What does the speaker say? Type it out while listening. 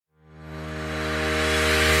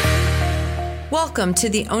Welcome to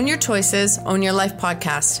the Own Your Choices, Own Your Life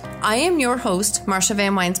podcast. I am your host, Marsha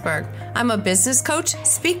Van Weinsberg. I'm a business coach,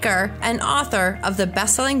 speaker, and author of the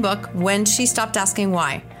best-selling book, When She Stopped Asking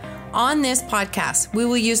Why. On this podcast, we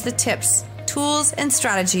will use the tips, tools, and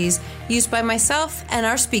strategies used by myself and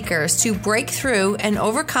our speakers to break through and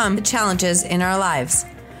overcome the challenges in our lives.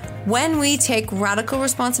 When we take radical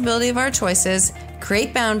responsibility of our choices,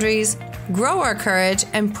 create boundaries, grow our courage,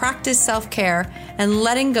 and practice self-care and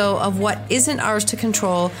letting go of what isn't ours to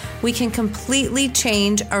control, we can completely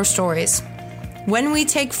change our stories. When we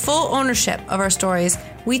take full ownership of our stories,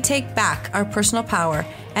 we take back our personal power,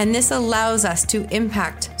 and this allows us to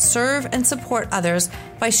impact, serve, and support others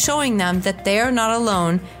by showing them that they are not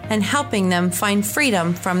alone and helping them find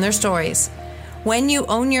freedom from their stories. When you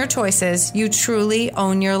own your choices, you truly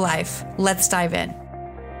own your life. Let's dive in.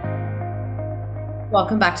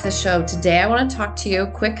 Welcome back to the show. Today, I want to talk to you,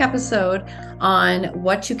 quick episode on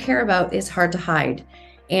what you care about is hard to hide.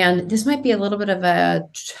 And this might be a little bit of a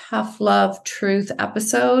tough love truth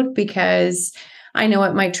episode because I know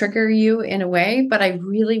it might trigger you in a way, but I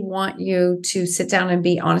really want you to sit down and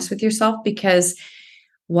be honest with yourself because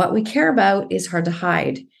what we care about is hard to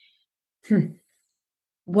hide.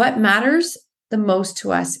 What matters the most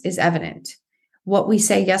to us is evident. What we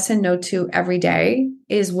say yes and no to every day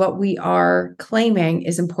is what we are claiming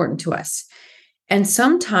is important to us. And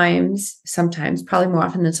sometimes, probably more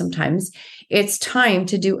often than sometimes, it's time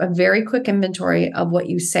to do a very quick inventory of what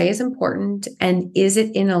you say is important and is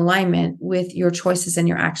it in alignment with your choices and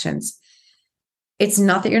your actions. It's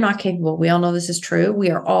not that you're not capable. We all know this is true. We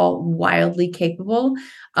are all wildly capable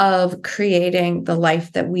of creating the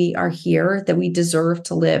life that we are here, that we deserve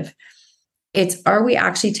to live. It's, are we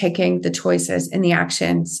actually taking the choices and the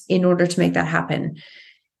actions in order to make that happen?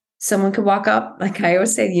 Someone could walk up, like I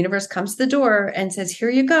always say, the universe comes to the door and says, here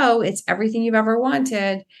you go. It's everything you've ever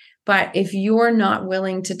wanted. But if you're not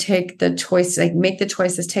willing to take the choice, like make the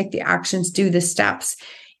choices, take the actions, do the steps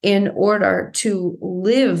in order to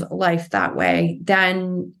live life that way,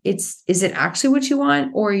 then is it actually what you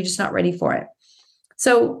want, or are you just not ready for it?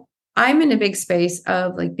 So I'm in a big space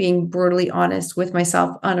of like being brutally honest with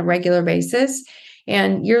myself on a regular basis.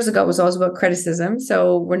 And years ago, it was always about criticism.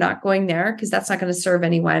 So we're not going there because that's not going to serve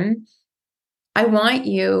anyone. I want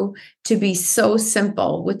you to be so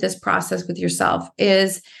simple with this process with yourself,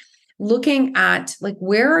 is looking at like,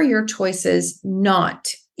 where are your choices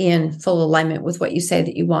not in full alignment with what you say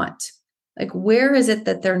that you want? Like, where is it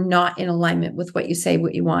that they're not in alignment with what you say,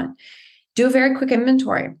 what you want? Do a very quick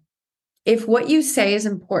inventory. If what you say is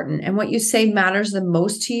important and what you say matters the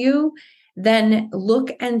most to you, then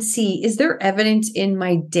look and see, is there evidence in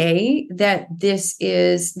my day that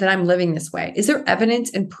I'm living this way? Is there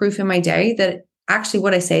evidence and proof in my day that actually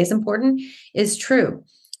what I say is important is true?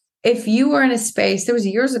 If you are in a space, there was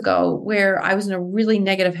years ago where I was in a really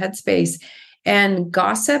negative headspace and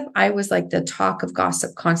gossip, I was like the talk of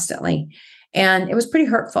gossip constantly. And it was pretty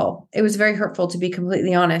hurtful. It was very hurtful, to be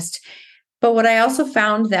completely honest. But what I also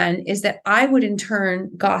found then is that I would in turn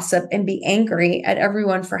gossip and be angry at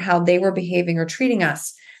everyone for how they were behaving or treating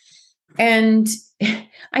us. And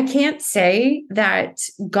I can't say that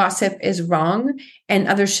gossip is wrong and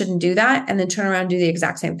others shouldn't do that and then turn around and do the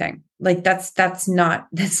exact same thing. Like that's not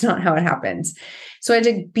how it happens. So I had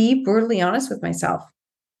to be brutally honest with myself.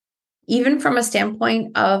 Even from a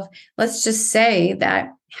standpoint of, let's just say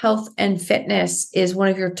that health and fitness is one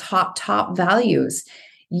of your top values.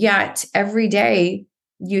 Yet every day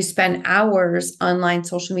you spend hours online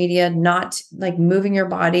social media, not like moving your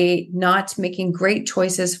body, not making great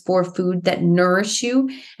choices for food that nourish you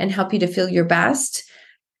and help you to feel your best.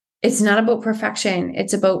 It's not about perfection.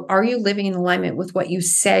 It's about, are you living in alignment with what you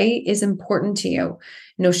say is important to you?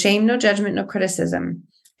 No shame, no judgment, no criticism.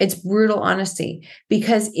 It's brutal honesty.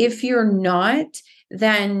 Because if you're not,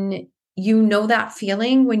 then you know that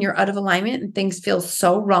feeling when you're out of alignment and things feel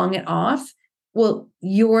so wrong and off. Well,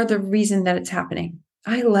 you're the reason that it's happening.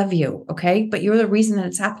 I love you, okay? But you're the reason that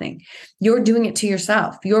it's happening. You're doing it to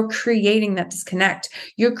yourself. You're creating that disconnect.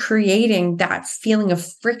 You're creating that feeling of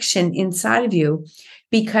friction inside of you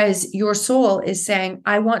because your soul is saying,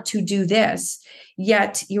 I want to do this,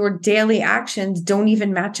 yet your daily actions don't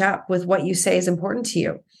even match up with what you say is important to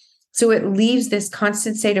you. So it leaves this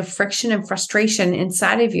constant state of friction and frustration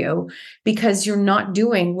inside of you because you're not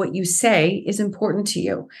doing what you say is important to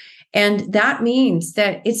you. And that means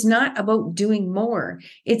that it's not about doing more.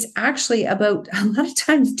 It's actually about a lot of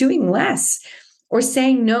times doing less or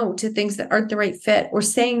saying no to things that aren't the right fit or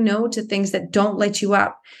saying no to things that don't light you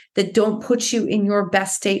up, that don't put you in your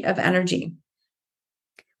best state of energy.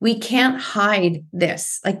 We can't hide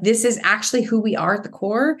this. Like, this is actually who we are at the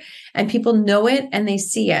core, and people know it and they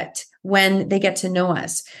see it when they get to know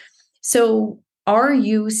us. So are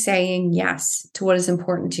you saying yes to what is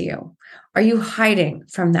important to you? Are you hiding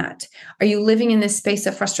from that? Are you living in this space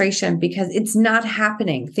of frustration because it's not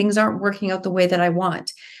happening? Things aren't working out the way that I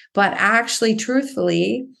want. But actually,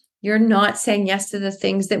 truthfully, you're not saying yes to the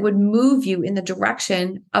things that would move you in the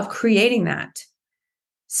direction of creating that.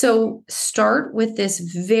 So start with this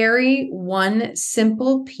very one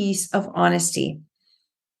simple piece of honesty.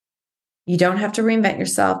 You don't have to reinvent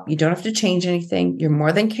yourself. You don't have to change anything. You're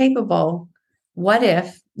more than capable. What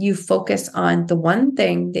if you focus on the one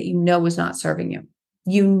thing that you know is not serving you?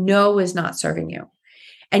 You know is not serving you.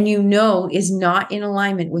 And you know is not in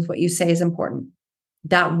alignment with what you say is important.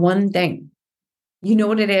 That one thing. You know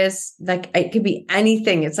what it is? Like, it could be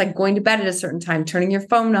anything. It's like going to bed at a certain time, turning your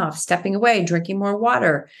phone off, stepping away, drinking more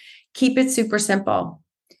water. Keep it super simple.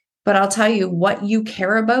 But I'll tell you, what you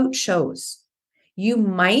care about shows. You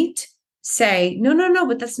might say, no,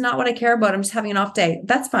 but that's not what I care about. I'm just having an off day.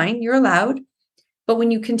 That's fine. You're allowed. But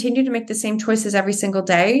when you continue to make the same choices every single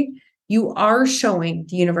day, you are showing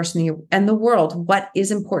the universe and the world what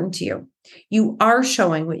is important to you. You are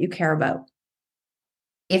showing what you care about.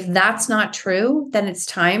 If that's not true, then it's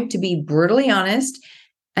time to be brutally honest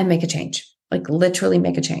and make a change, like literally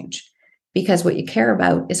make a change, because what you care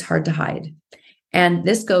about is hard to hide. And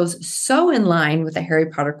this goes so in line with the Harry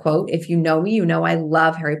Potter quote. If you know me, you know I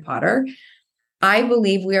love Harry Potter. I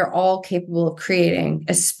believe we are all capable of creating,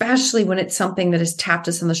 especially when it's something that has tapped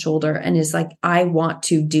us on the shoulder and is like, I want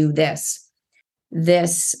to do this.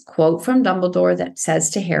 This quote from Dumbledore that says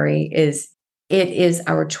to Harry is, it is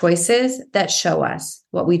our choices that show us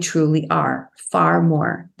what we truly are, far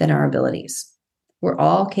more than our abilities. We're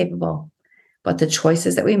all capable, but the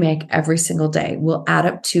choices that we make every single day will add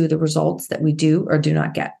up to the results that we do or do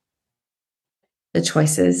not get. The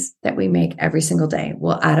choices that we make every single day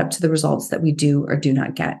will add up to the results that we do or do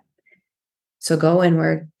not get. So go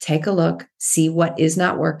inward, take a look, see what is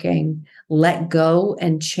not working, let go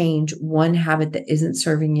and change one habit that isn't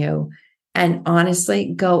serving you. And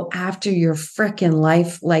honestly, go after your freaking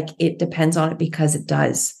life like it depends on it, because it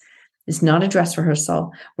does. It's not a dress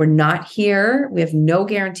rehearsal. We're not here. We have no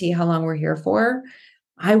guarantee how long we're here for.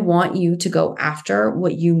 I want you to go after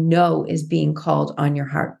what you know is being called on your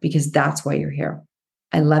heart, because that's why you're here.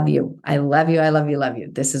 I love you. I love you. I love you. Love you.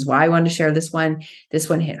 This is why I wanted to share this one. This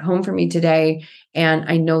one hit home for me today. And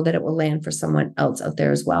I know that it will land for someone else out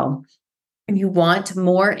there as well. If you want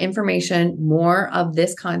more information, more of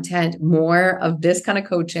this content, more of this kind of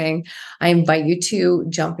coaching, I invite you to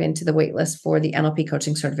jump into the waitlist for the NLP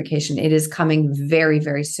coaching certification. It is coming very,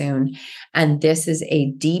 very soon. And this is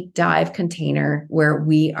a deep dive container where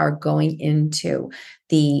we are going into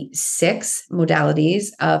the 6 modalities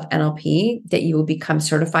of NLP that you will become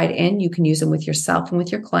certified in. You can use them with yourself and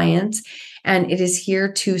with your clients. And it is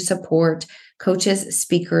here to support coaches,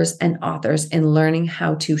 speakers, and authors in learning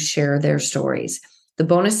how to share their stories. The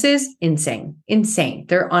bonuses, insane.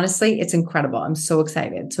 They're honestly, it's incredible. I'm so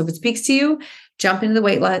excited. So if it speaks to you, jump into the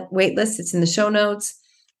wait list. It's in the show notes.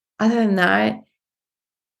 Other than that,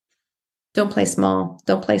 don't play small.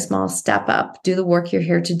 Don't play small. Step up. Do the work you're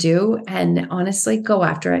here to do. And honestly, go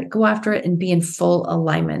after it. Go after it and be in full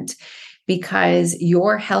alignment. Because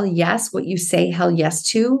your hell yes, what you say hell yes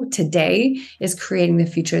to today, is creating the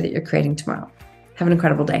future that you're creating tomorrow. Have an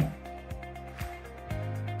incredible day.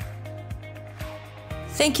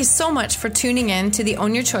 Thank you so much for tuning in to the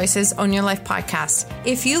Own Your Choices, Own Your Life podcast.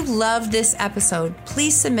 If you loved this episode,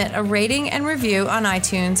 please submit a rating and review on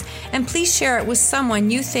iTunes, and please share it with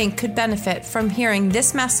someone you think could benefit from hearing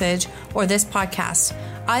this message or this podcast.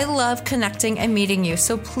 I love connecting and meeting you,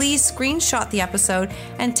 so please screenshot the episode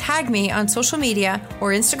and tag me on social media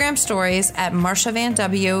or Instagram stories at Marsha Van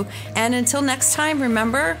W. And until next time,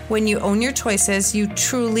 remember, when you own your choices, you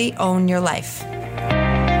truly own your life.